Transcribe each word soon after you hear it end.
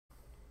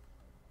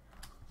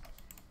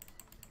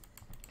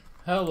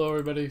Hello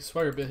everybody,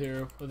 Swygartbl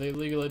here with a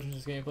League of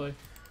Legends gameplay.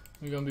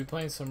 We're going to be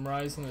playing some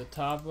Ryze in the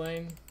top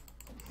lane.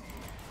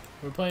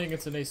 We're playing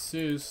against an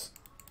Asus.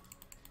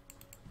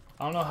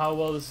 I don't know how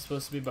well this is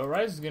supposed to be, but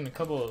Ryze is getting a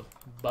couple of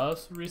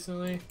buffs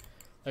recently.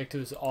 Like to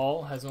his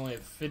ult, has only a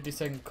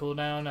 50-second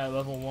cooldown at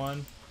level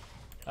 1.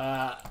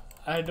 I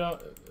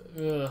don't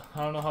know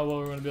how well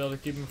we're going to be able to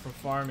keep him from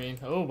farming.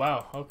 Oh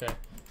wow, okay.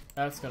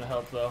 That's going to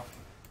help though.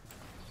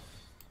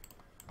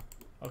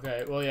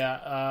 Okay, well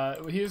yeah,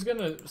 he was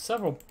getting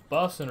several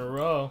buffs in a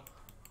row.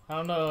 I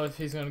don't know if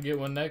he's gonna get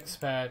one next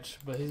patch,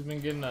 but he's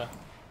been getting a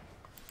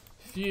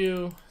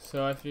few,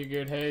 so I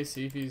figured, hey,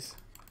 see if he's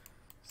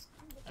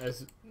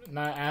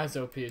not as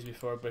OP as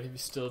before, but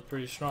he's still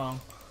pretty strong.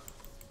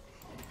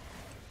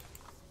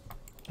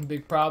 The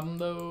big problem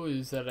though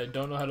is that I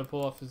don't know how to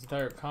pull off his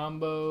entire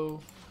combo,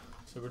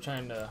 so we're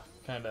trying to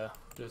kind of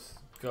just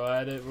go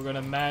at it. We're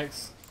gonna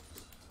max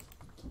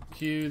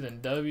Q,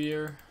 then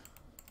W.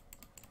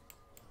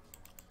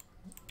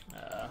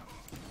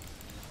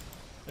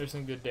 There's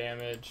some good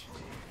damage.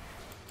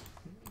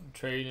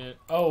 Trading it.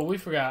 Oh, we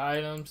forgot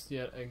items.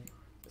 Yeah,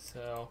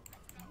 so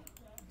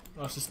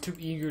I was just too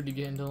eager to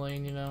get into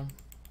lane, you know.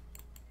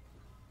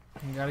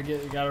 You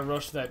gotta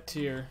rush that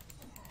tier.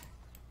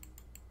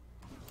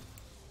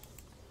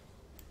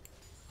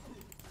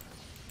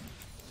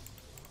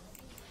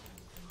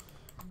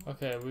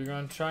 Okay, we're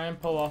gonna try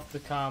and pull off the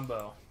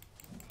combo.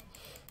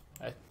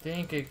 I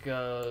think it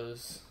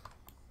goes.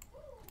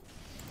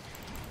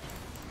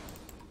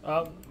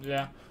 Oh,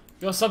 yeah.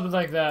 Goes something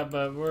like that,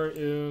 but we're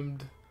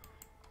oomed.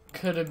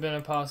 Could have been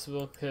a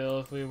possible kill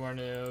if we weren't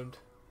oomed.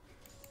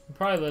 We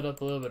probably lit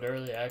up a little bit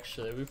early,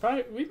 actually. We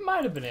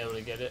might have been able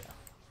to get it.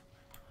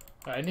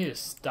 Right, I need to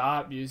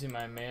stop using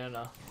my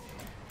mana.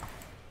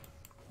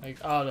 Like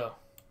auto.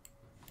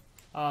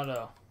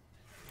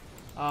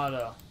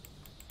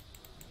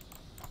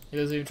 He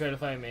doesn't even try to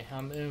fight me.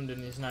 I'm oomed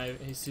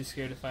and he's too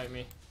scared to fight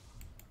me.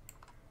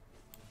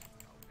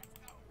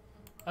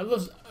 I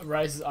love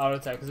Ryze's auto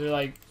attack because they're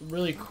like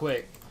really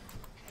quick.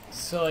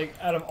 So like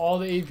out of all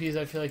the APs,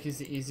 I feel like he's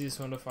the easiest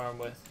one to farm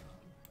with.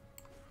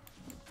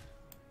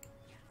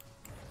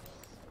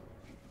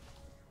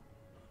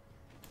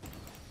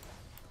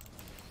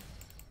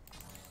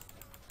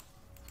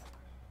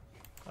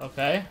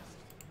 Okay.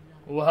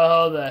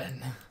 Well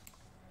then.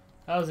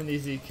 That was an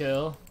easy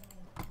kill.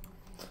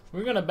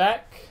 We're gonna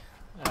back.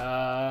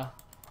 I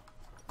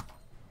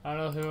don't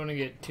know if we want to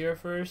get tier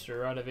first or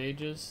Rod of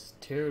Ages.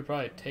 Tier would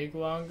probably take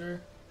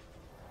longer.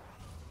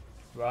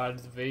 Rod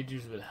of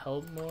Ages would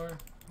help more.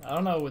 I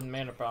don't know with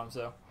mana problems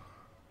though.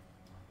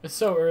 It's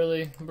so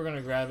early. We're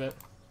gonna grab it.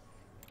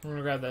 We're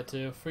gonna grab that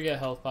too. Forget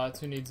health pots.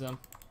 Who needs them?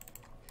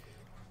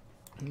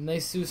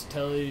 Nice Zeus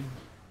Telly.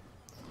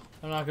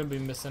 I'm not gonna be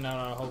missing out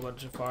on a whole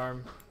bunch of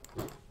farm.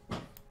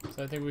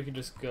 So I think we can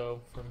just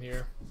go from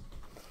here.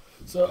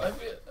 So I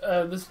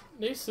feel, this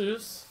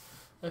Nasus,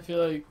 I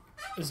feel like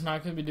is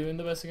not gonna be doing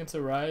the best against the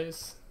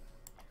Ryze.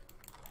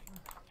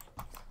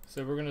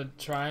 So we're gonna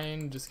try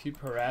and just keep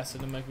harassing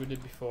him like we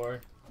did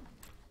before.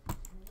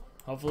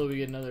 Hopefully we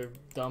get another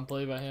dumb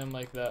play by him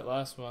like that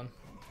last one.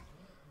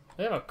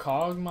 They have a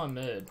Kog'Maw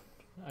mid.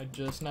 I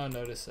just now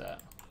noticed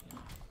that.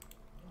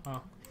 Huh.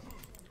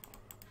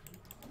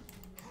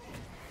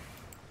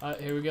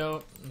 Here we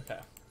go. Okay.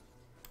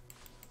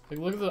 Like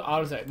look at the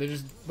auto attack. They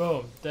just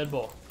boom, dead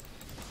bull.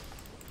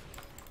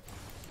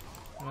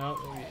 No,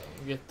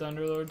 we get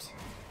Thunderlords.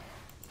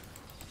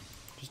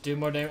 Just do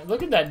more damage.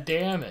 Look at that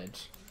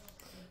damage.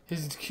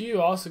 His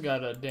Q also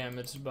got a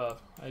damage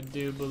buff, I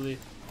do believe.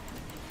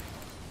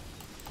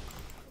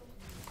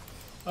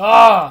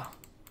 Ah!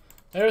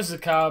 There's the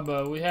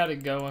combo. We had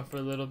it going for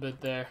a little bit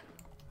there.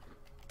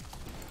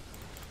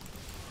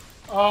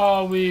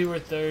 Oh, we were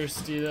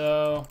thirsty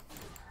though.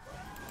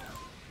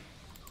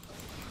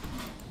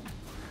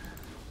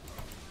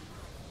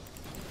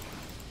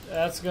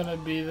 That's gonna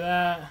be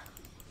that.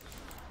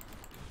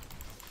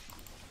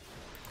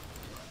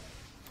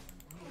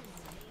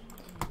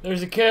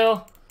 There's a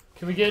kill.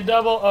 Can we get a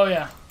double? Oh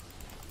yeah.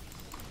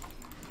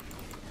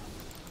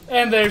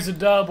 And there's a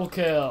double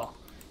kill.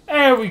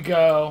 There we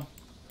go.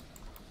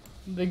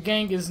 The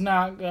gank is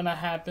not gonna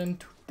happen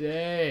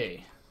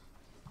today.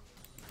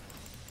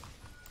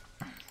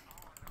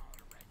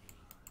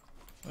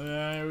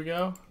 There we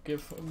go.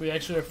 We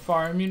actually are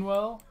farming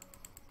well.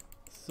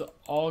 So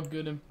all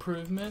good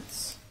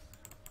improvements.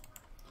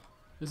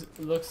 This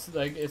looks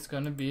like it's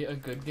gonna be a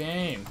good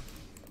game.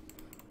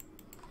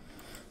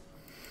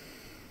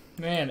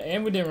 Man,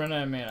 and we didn't run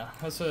out of mana.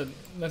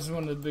 That's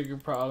one of the bigger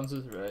problems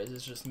with Ryze.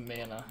 It's just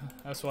mana.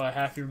 That's why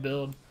half your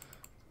build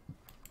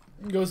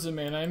goes to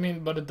mana. I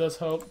mean, but it does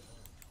help.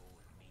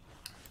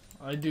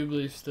 I do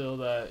believe still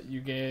that you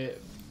get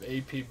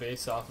AP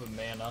based off of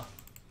mana.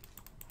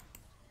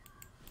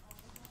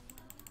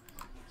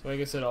 So I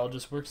guess it all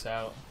just works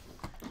out.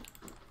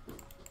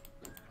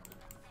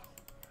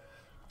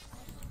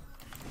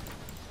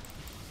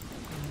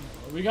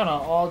 We got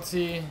an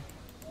ulti.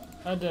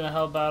 That didn't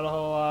help out a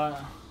whole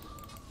lot.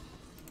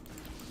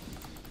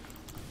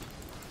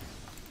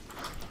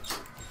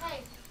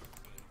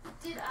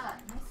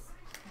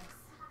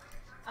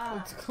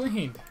 It's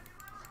cleaned.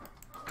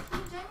 It's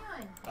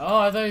genuine. Oh,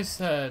 I thought you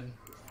said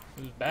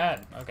it was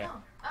bad. Okay.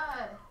 No.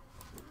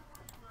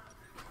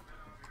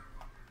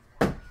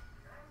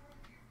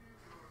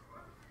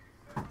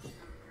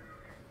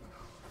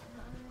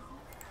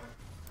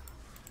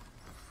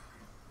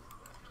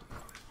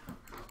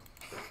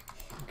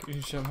 Can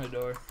you shut my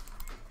door?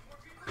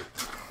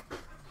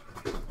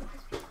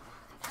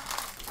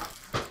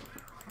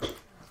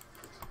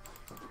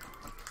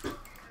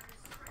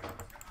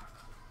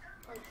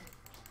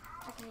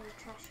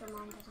 Trash your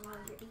mom doesn't want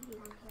you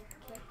eating on here,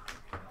 okay?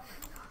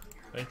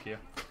 Thank you.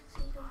 So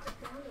you don't get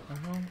bloated.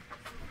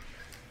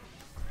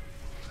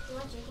 You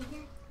want Jake in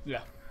here?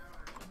 Yeah.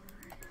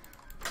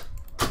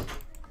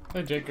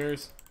 Hey,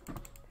 Jakers.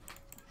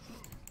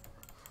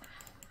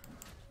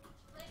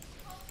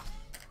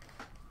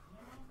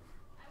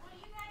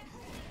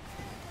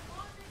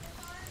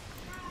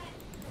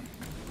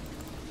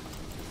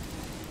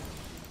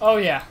 Oh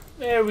yeah,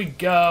 there we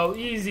go.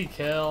 Easy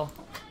kill.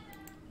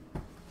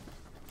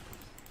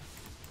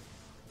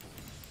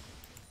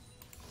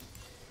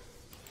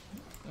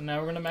 And now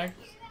we're gonna max.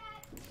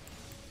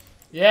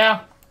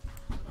 Yeah.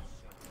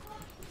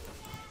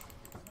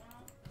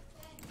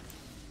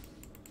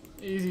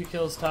 Easy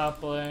kills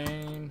top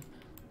lane.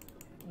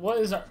 What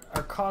is our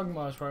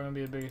Kog'Maw is probably gonna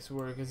be the biggest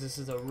worry because this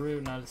is a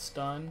root, not a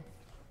stun.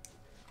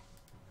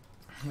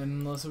 And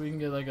unless we can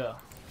get like a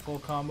full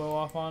combo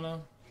off on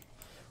him,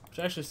 which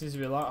actually seems to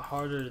be a lot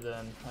harder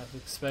than I've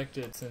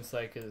expected since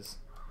like his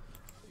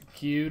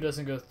Q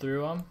doesn't go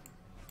through him.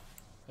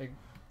 Like,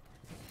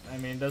 I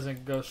mean, it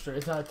doesn't go straight.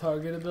 It's not a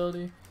target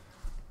ability.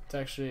 It's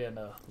actually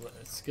a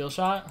skill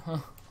shot.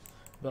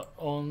 The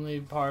only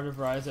part of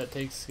Ryze that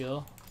takes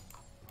skill.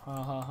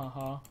 Ha ha ha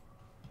ha.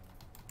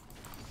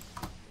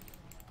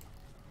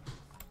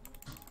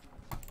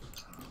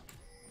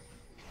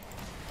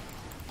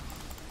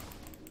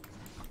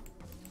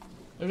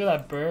 Look at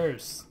that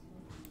burst.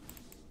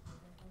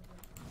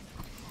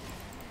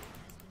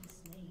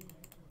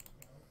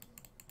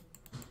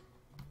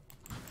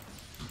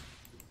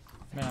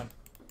 Man.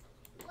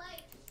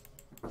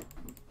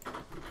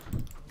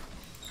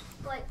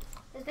 What?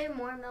 Is there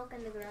more milk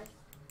in the garage?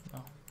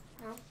 No.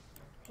 No?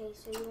 Okay,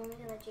 so you want me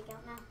to let Jake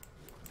out now?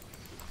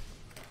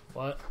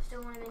 What?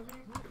 Still want him in here?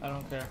 I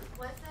don't care.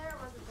 Was there or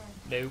wasn't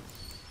there? Nope.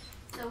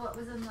 So what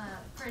was in the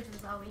fridge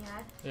was all we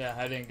had? Yeah,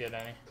 I didn't get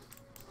any.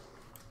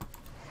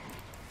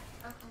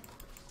 Okay.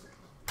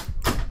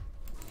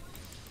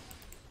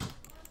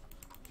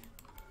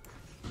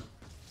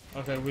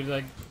 Okay, we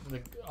like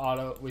the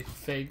auto. We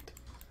faked.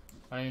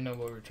 I don't even know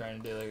what we were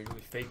trying to do. Like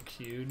we fake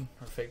queued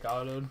or fake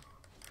autoed.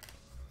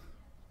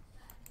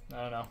 I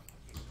don't know.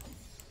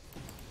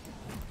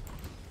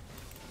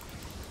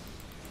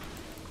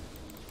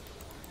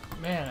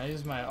 Man, I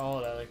used my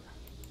ult at like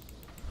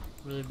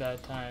really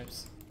bad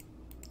times.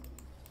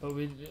 But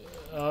we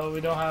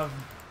don't have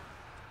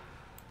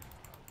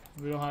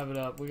it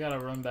up. We gotta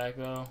run back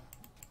though.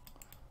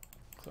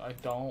 I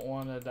don't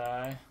want to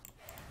die.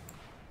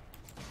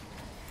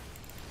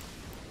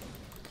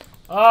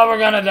 Oh, we're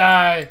gonna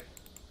die.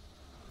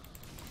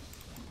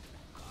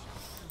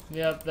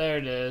 Yep, there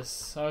it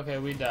is. Okay,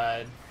 we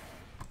died.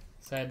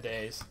 Sad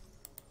days.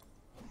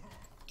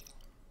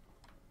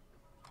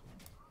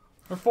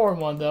 We're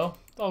 4-1 though.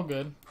 It's all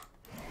good.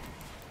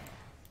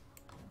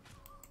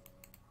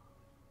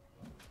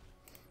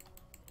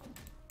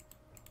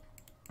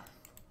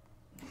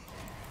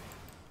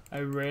 I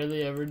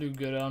rarely ever do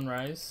good on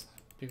Ryze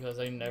because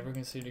I never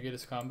can seem to get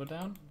his combo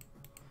down.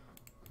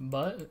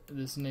 But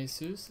this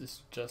Nasus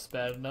is just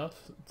bad enough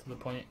to the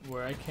point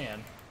where I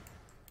can.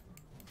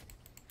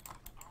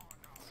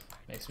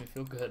 Makes me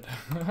feel good.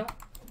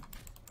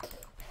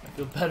 I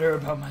feel better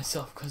about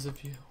myself because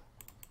of you.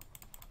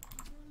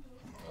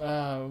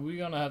 We're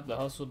gonna have to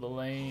hustle the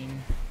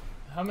lane.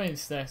 How many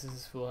stacks does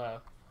this fool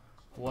have?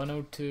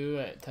 102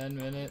 at 10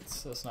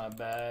 minutes. That's not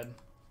bad.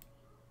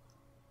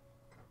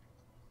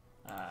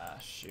 Ah,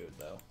 shoot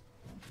though.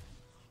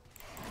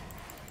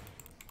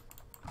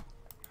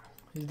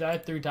 He's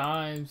died 3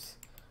 times.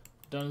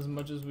 Done as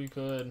much as we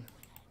could.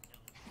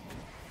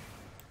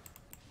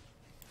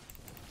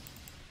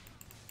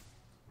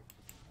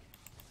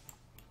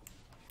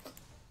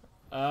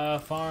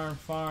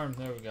 Farm.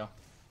 There we go.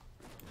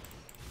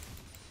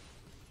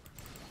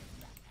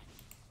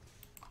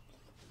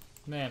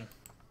 Man.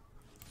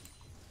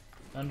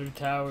 Under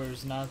tower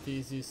is not the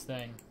easiest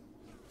thing.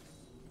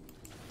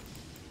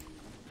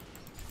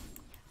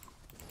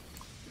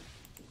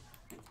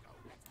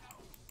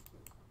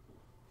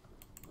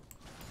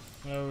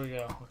 There we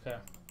go. Okay.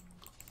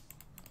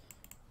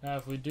 Now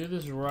if we do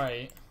this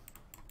right.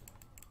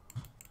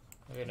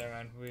 Okay, never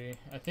mind.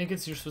 I think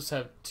you're supposed to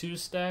have 2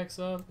 stacks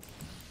up.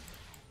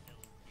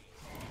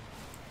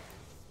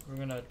 We're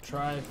gonna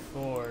try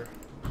 4.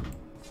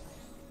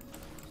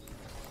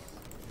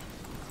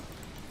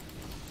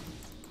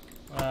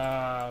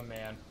 Ah,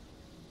 man.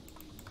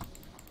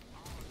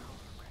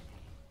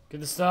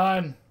 Get the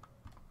stun.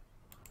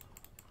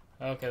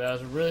 Okay, that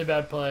was a really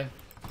bad play.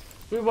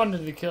 We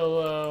wanted to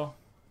kill though.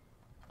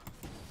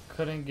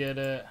 Couldn't get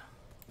it.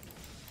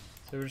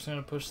 So we're just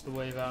gonna push the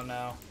wave out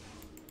now.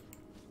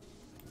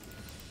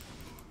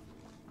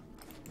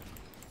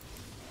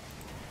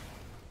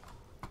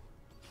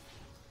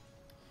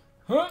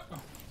 Huh?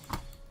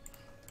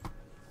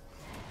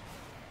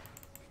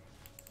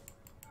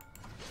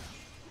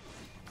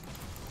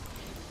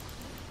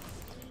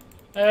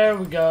 There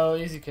we go,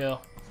 easy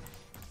kill.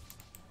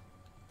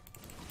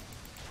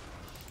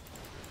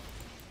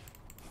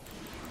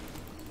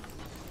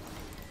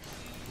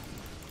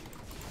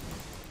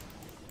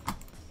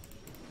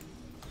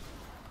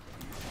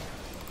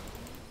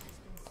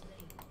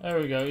 There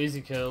we go,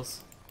 easy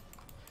kills.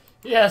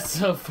 Yes,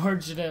 so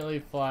fortunately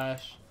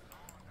Flash.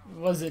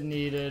 Was it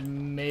needed?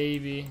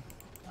 Maybe.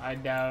 I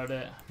doubt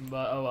it.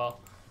 But oh well.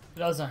 It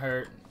doesn't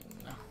hurt.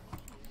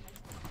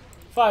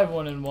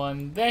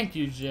 5-1-1. Thank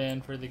you,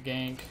 Jin, for the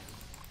gank.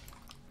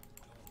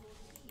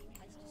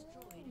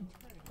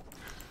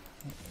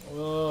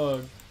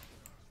 Ugh.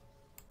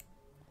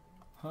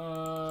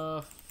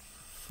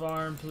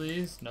 Farm,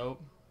 please.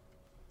 Nope.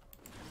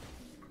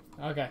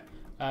 Okay.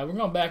 We're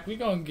going back. We're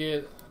going to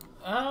get...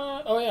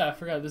 oh yeah, I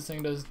forgot this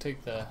thing does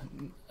take the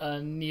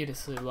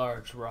needlessly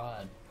large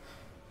rod.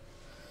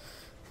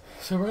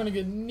 So we're going to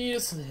get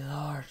needlessly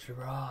large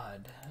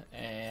rod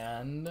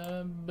and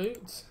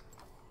boots.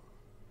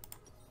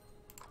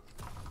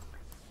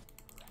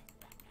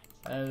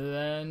 And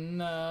then,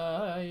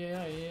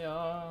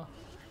 yeah.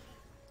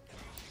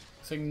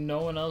 Looks like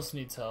no one else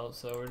needs help,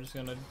 so we're just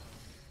gonna...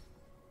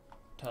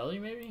 Telly,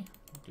 maybe?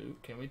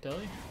 Dude, can we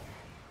telly?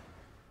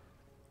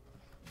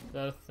 Is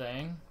that a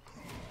thing?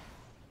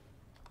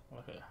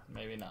 Okay,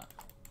 maybe not.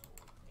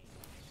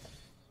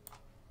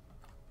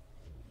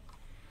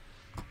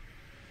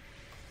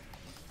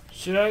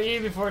 Should I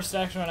eat before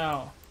stacks run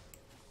out?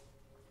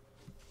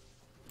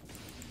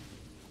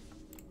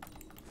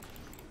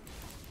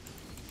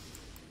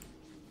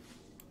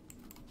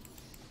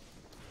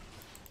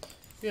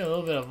 Get a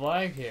little bit of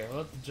lag here.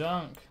 What the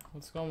junk?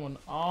 What's going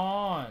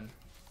on?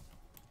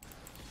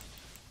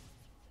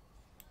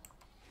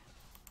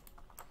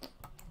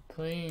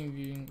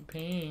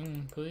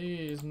 Ping,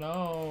 please,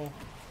 no.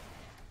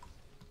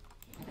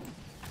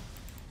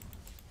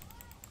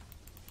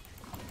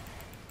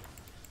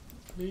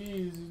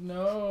 Please,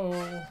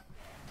 no.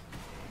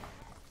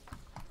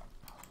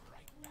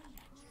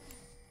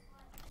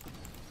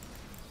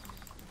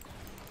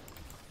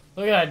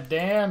 Look at that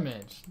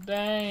damage.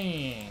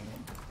 Dang.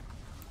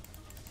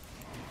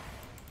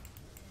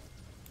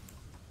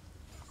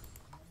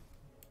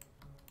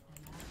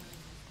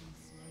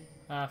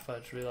 Ah,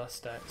 fudge, we lost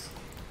stacks.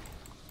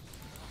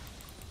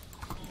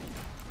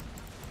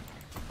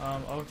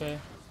 Okay.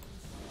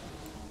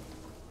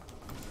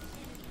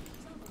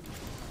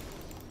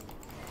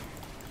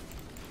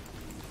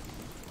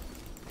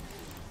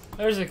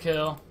 There's a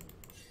kill.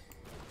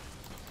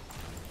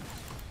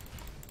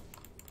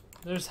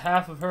 There's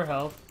half of her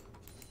health.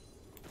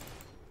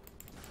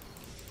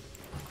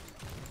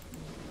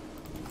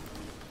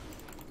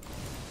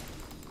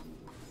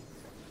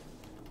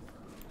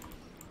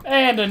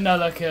 And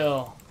another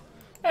kill.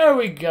 There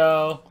we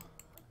go.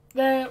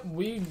 There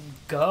we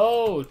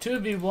go.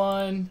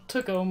 2v1.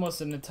 Took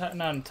almost an entire,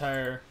 not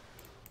entire,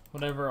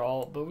 whatever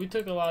ult, but we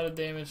took a lot of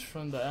damage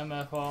from the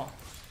MF ult.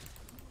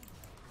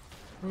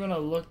 We're gonna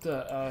look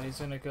to, he's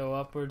gonna go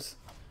upwards.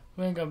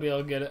 We ain't gonna be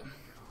able to get it.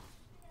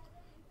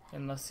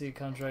 Unless he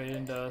comes right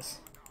into us.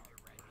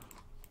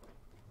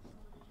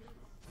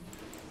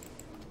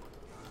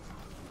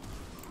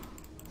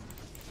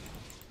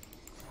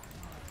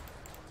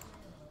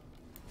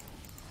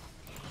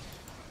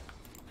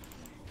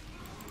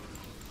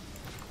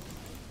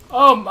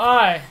 Oh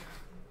my!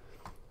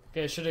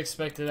 Okay, I should have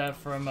expected that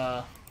from,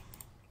 I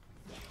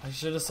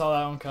should have saw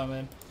that one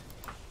coming.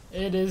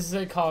 It is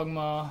a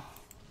Kog'Maw.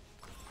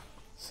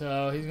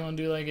 So, he's gonna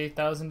do like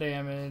 8,000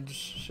 damage.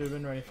 Should have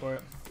been ready for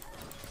it.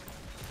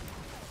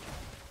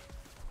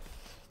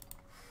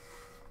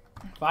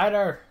 Fight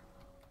her!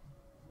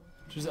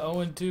 She's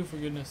 0-2 for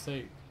goodness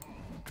sake.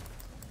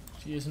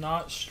 She is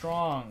not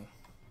strong.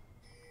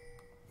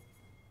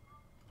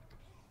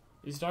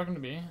 He's talking to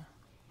me.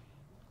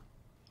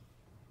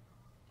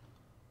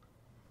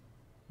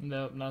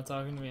 Nope, not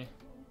talking to me.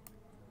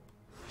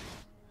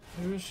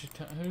 Who is he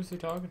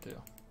talking to?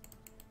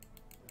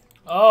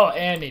 Oh,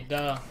 Annie,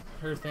 duh.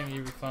 Her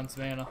thingy refunds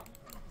mana.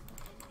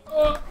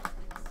 Oh.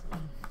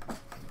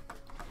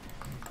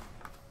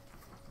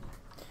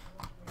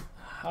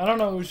 I don't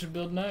know what we should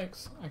build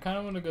next. I kind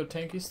of want to go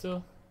tanky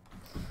still.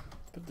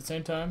 But at the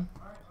same time,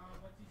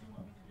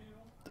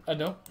 I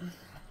don't.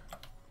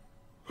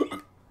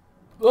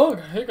 Oh,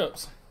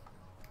 hiccups.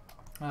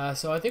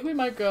 So I think we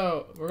might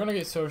go... We're going to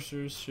get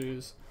Sorcerer's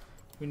Shoes.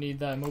 We need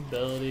that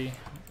mobility.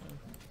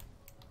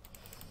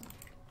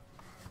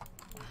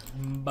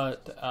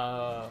 But,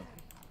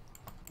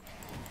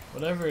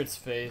 whatever its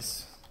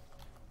face.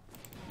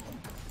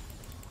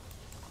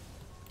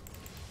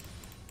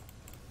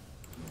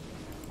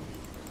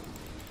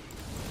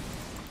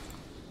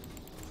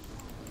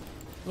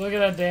 Look at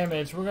that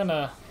damage. We're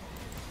gonna...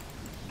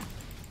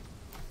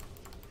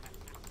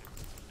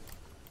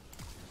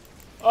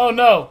 Oh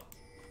no!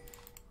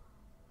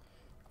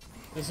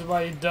 This is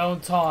why you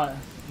don't taunt.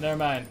 Never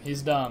mind,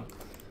 he's dumb.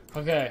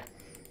 Okay.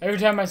 Every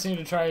time I seem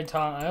to try to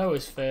taunt, I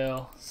always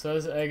fail. So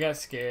I got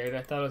scared.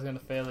 I thought I was gonna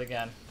fail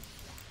again.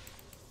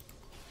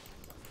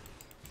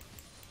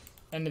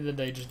 End of the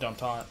day, just don't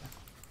taunt.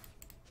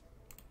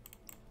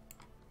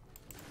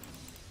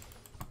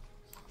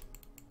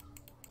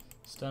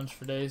 Stuns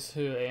for days.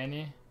 Who,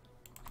 Annie?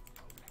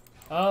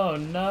 Oh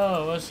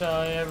no, what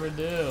shall I ever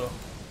do?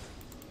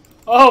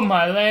 Oh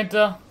my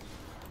Lanta!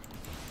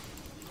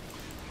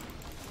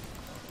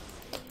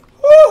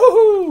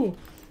 Woohoo!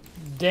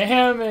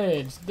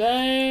 Damage!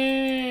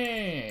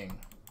 Dang!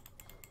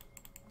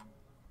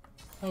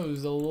 That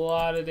was a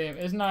lot of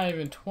damage. It's not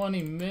even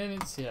 20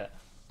 minutes yet.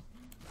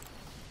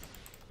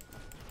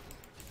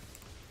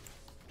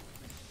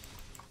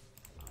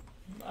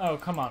 Oh,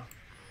 come on.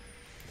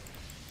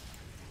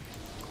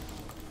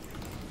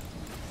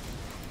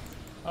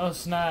 Oh,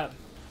 snap.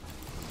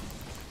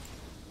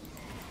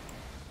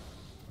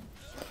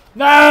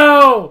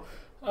 No!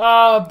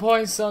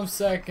 Point some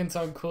seconds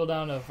on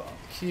cooldown of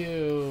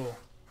Q.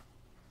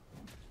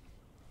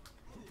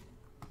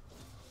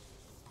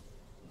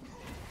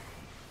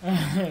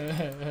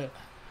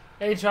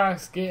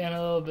 Aatrox getting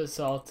a little bit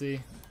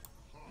salty.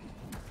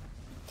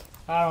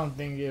 I don't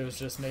think it was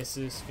just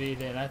Jesus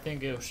feeding. I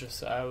think it was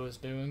just I was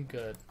doing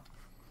good.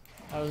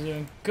 I was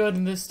doing good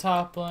in this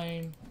top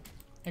lane.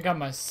 I got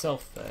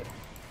myself fed.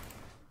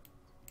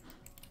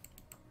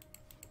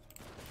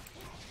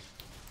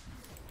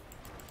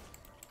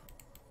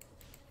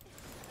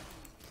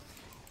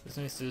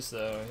 This Jesus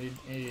though,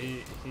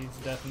 he's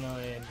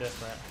definitely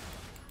different.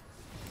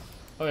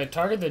 Okay,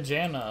 target the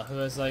Janna, who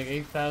has like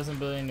 8,000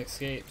 billion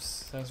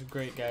escapes. Sounds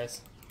great,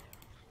 guys.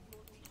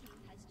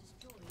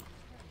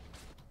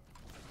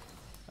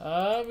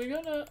 We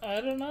gonna,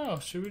 I don't know.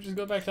 Should we just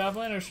go back top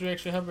lane or should we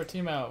actually help our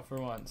team out for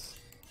once?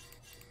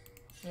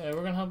 Yeah,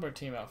 we're gonna help our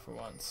team out for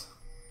once.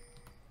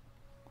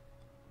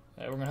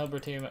 Yeah, we're gonna help our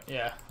team out.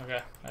 Yeah,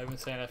 okay. I've been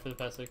saying that for the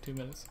past like 2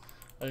 minutes.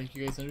 I think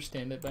you guys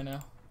understand it by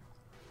now.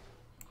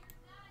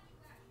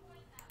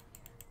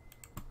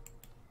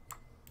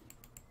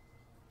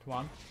 Come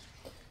on.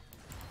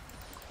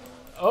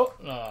 Oh,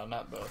 no,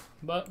 not both.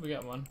 But we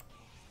got one.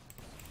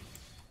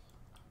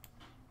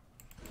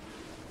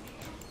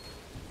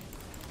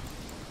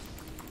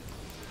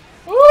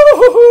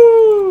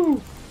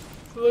 Woohoo!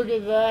 Look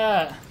at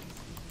that.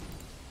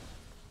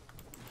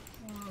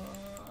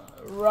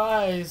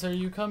 Ryze, are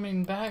you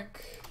coming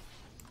back?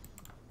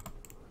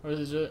 Or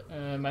is it just,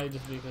 it might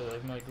just be because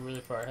I'm like really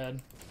far ahead.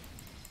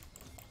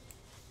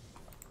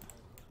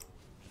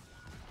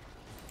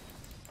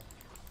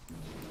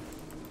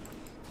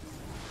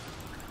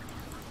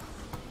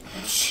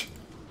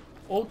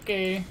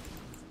 Okay.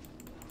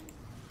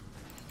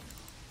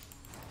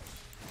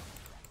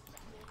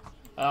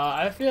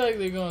 I feel like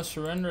they're gonna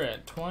surrender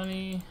at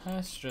 20.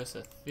 That's just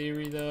a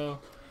theory though.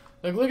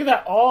 Like, look at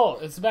that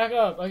ult. It's back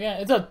up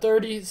again. It's a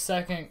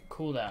 30-second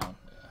cooldown.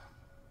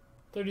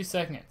 30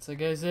 seconds.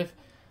 Like, as if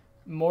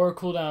more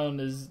cooldown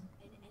is.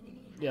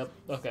 Yep.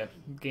 Okay.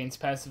 Gains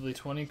passively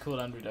 20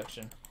 cooldown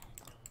reduction.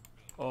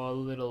 Oh, a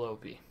little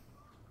OP.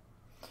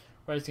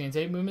 Ryze gains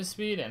 8 movement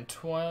speed and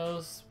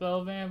 12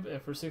 spell vamp,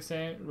 and for 6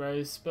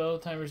 Ryze spell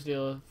timers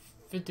deal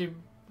 50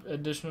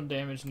 additional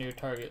damage near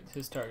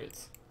his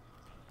targets.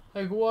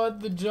 Like,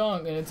 what the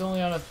junk? And it's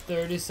only on a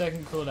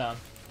 30-second cooldown.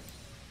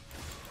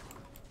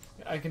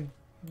 I can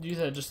use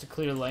that just to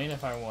clear lane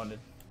if I wanted.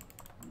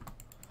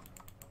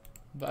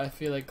 But I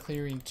feel like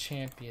clearing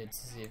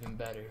champions is even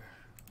better.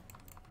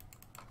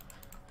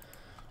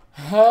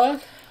 Huh?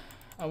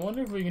 I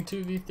wonder if we can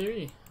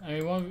 2v3. I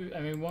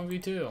mean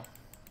 1v2.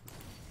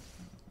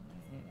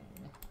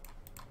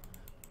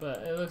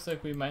 But it looks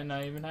like we might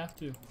not even have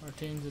to. Our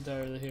team's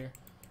entirely here.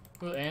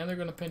 Well, and they're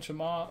gonna pinch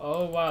them off.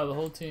 Oh wow, the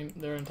whole team,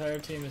 their entire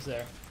team is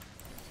there.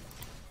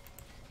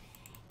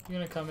 You're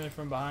gonna come in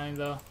from behind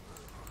though.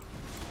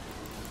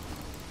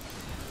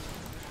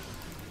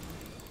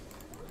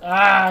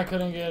 Ah, I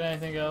couldn't get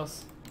anything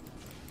else.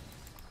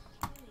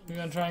 We're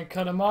gonna try and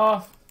cut him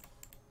off.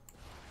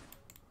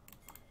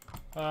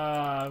 We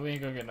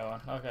ain't gonna get no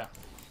one. Okay.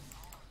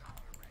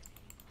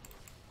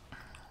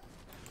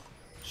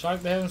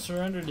 Shocked they haven't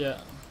surrendered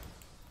yet.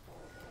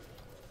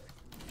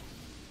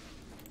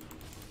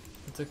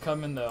 It's a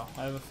coming though.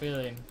 I have a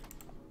feeling.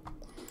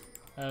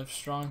 I have a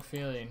strong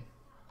feeling.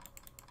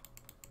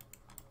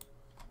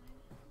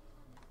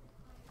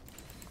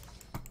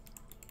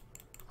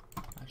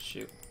 Ah,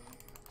 shoot.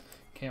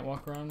 Can't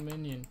walk around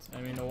minions.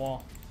 I mean, a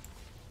wall.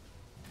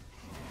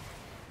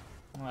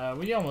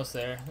 We almost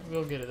there.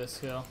 We'll get this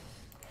kill.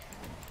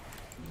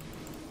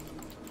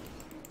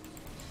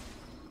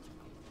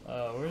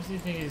 Where does he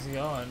think he's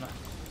going?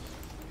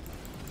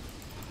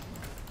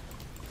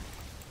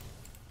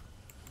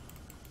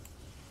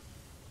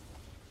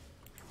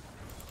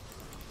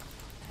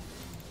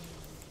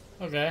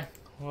 Okay,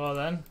 well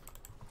then.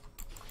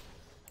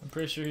 I'm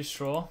pretty sure he's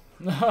troll.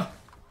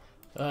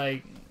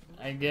 Like,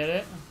 I get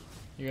it.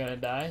 You're gonna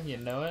die, you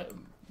know it.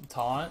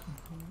 Taunt.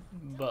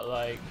 But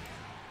like,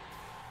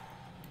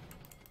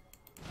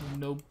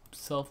 no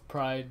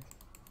self-pride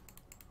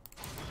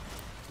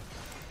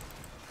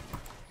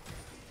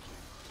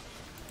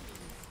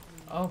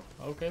Oh,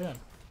 okay then.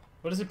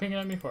 What is he pinging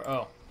at me for?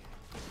 Oh.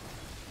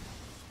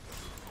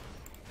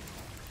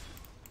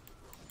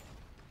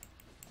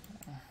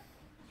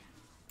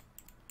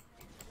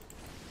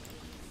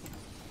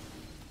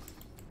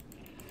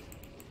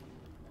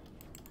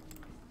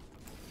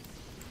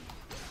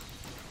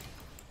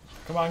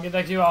 Come on, get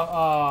that Q off.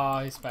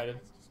 Oh, he spited.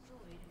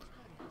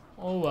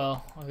 Oh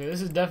well. Okay,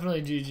 this is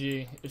definitely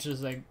GG. It's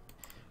just like,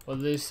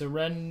 whether they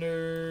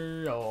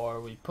surrender or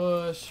we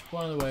push,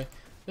 one of the way.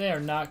 They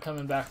are not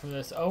coming back from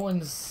this.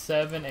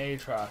 0-7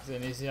 Aatrox,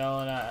 and he's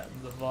yelling at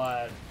the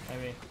Vlad. I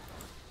mean,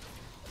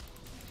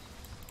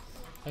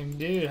 like,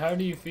 dude, how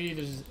do you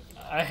feed?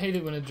 I hate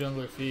it when a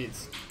jungler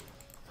feeds.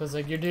 Because,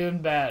 like, you're doing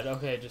bad.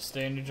 Okay, just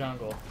stay in your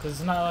jungle. Because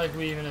it's not like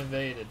we even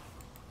invaded.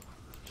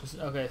 Just,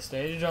 okay,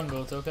 stay in your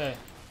jungle. It's okay.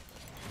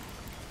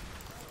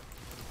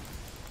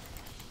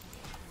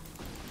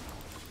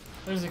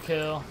 There's a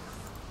kill.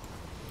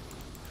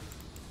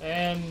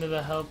 And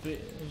the help,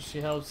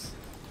 she helps.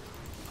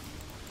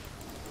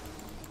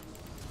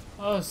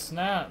 Oh,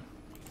 snap.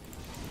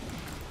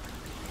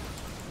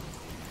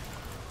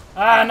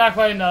 Ah, not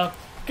quite enough.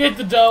 Get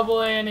the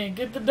double, Annie.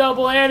 Get the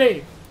double,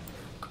 Annie.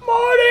 Come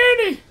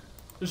on, Annie.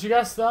 Does she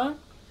got stun?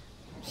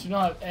 She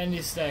don't have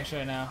any stacks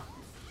right now.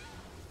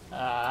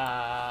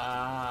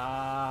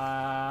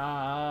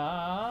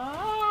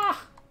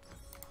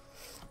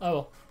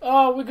 Oh.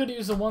 Oh, we could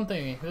use the one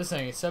thingy. This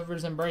thingy.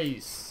 Sever's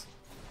Embrace.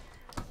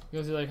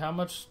 Gives you like how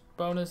much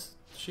bonus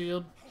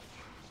shield?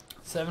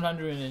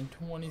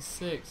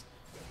 726.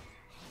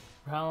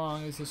 How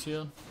long is the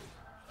shield?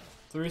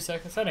 3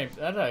 seconds?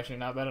 That's actually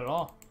not bad at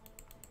all.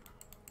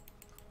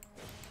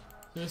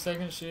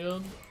 3-second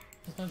shield?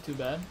 That's not too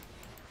bad.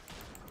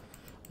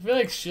 I feel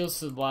like shields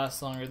should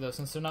last longer though,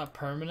 since they're not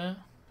permanent.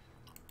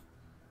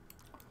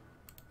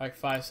 Like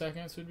 5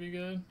 seconds would be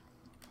good.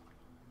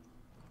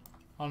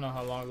 I don't know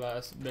how long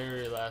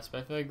barrier lasts, but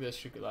I feel like this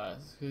should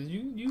last. Cause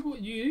you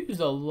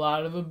used a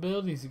lot of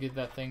abilities to get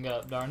that thing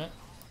up, darn it.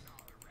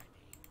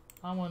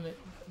 I want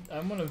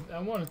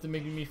it to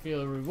make me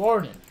feel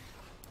rewarding.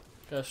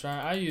 Gosh darn,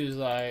 I use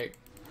like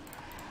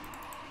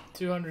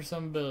 200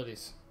 some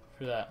abilities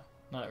for that.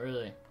 Not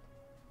really.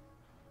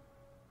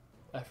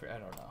 I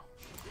don't know.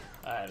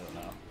 I don't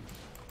know.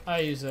 I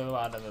use a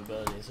lot of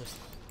abilities.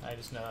 I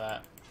just know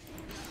that.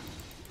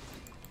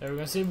 Okay, we're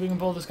gonna see if we can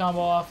pull this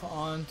combo off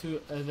onto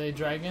the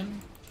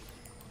dragon.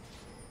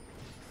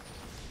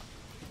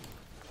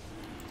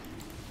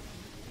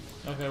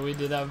 Okay, we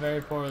did that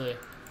very poorly.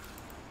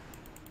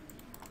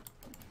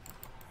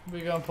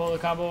 We're gonna pull the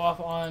combo off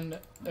on.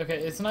 Okay,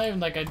 it's not even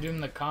like I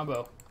doomed the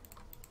combo.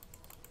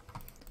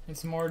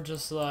 It's more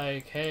just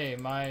like, hey,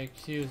 my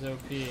Q is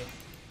OP.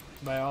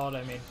 By ult,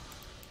 I mean.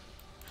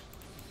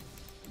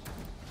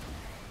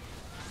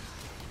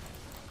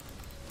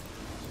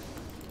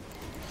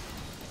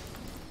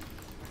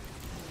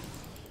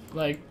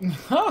 Like,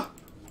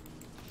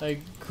 like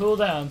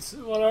cooldowns.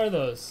 What are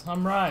those?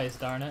 I'm Ryze,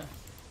 darn it.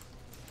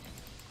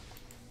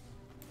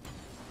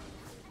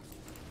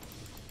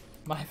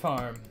 My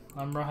farm.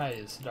 I'm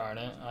Ryze, darn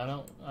it. I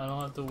don't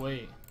have to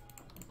wait.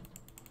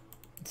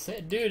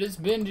 Dude, it's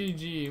been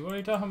GG. What are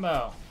you talking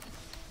about?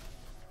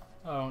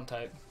 Oh, I don't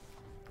type.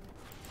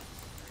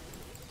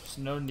 Just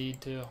no need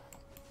to.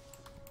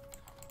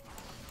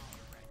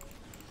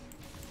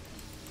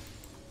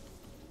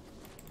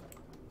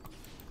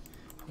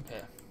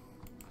 Okay.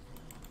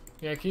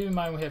 Yeah, keep in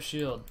mind we have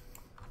shield.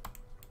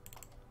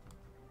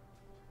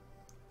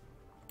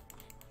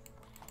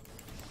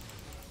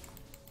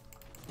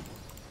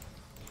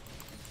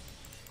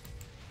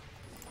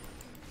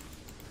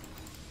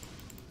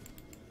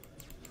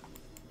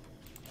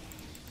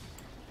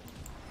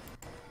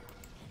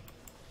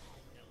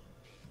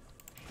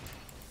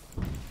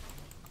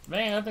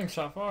 Man, that thing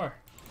shot far.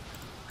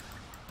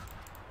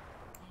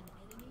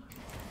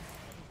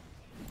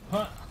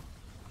 Huh.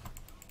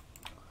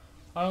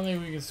 I don't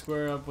think we can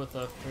square up with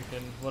a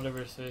freaking whatever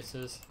his face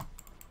is.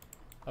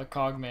 A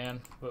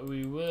cogman, but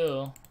we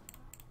will.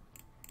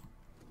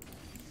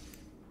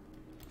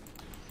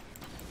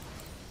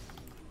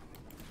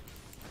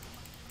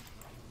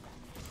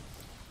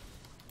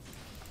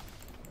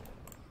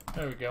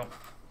 There we go.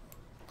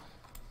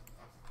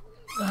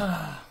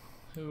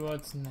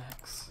 What's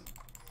next?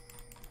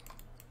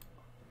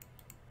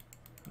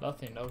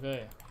 Nothing,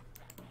 okay.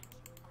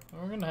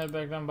 We're gonna head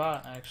back down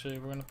bot, actually.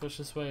 We're gonna push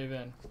this wave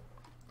in.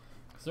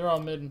 Cause they're all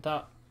mid and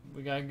top.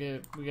 We gotta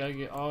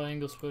get all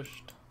angles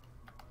pushed.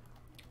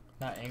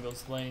 Not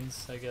angles,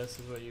 lanes, I guess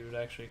is what you would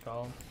actually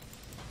call them.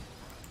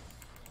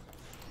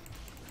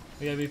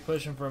 We gotta be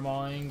pushing from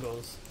all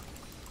angles.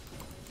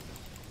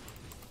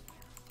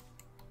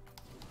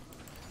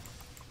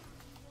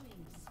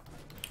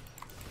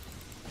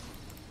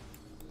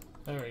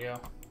 There we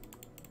go.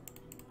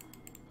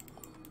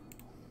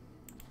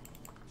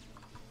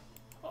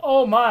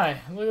 Oh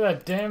my! Look at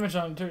that damage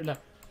on turn.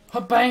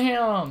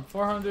 Bam!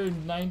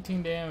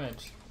 419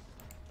 damage.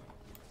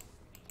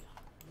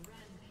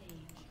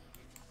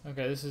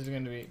 Okay, this is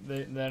gonna be.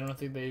 I don't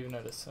think they even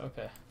notice.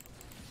 Okay.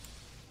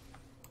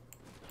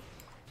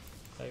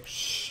 Like,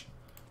 shh.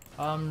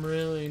 I'm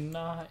really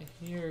not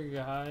here,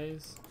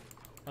 guys.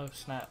 Oh,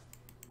 snap.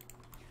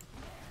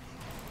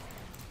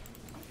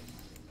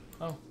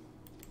 Oh.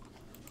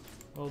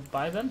 Well,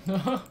 bye then?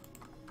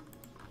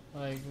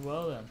 Like,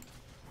 well then.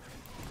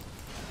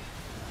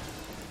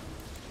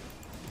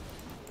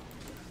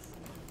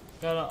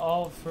 Got an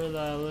ult for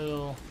that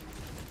little...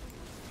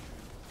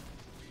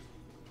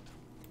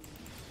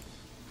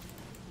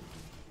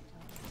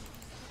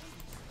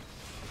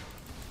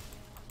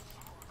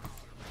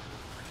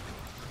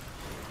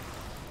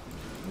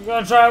 We're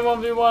gonna try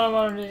 1v1 him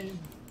underneath.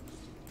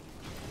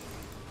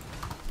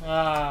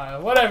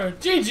 Whatever.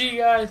 GG,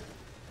 guys.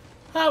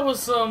 That was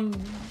some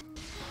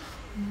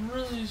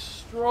really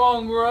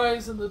strong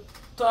Ryze in the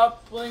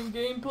top lane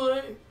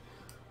gameplay.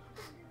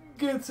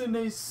 Gets an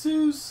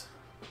Asus.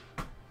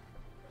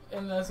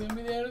 And that's gonna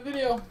be the end of the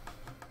video.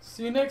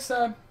 See you next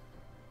time.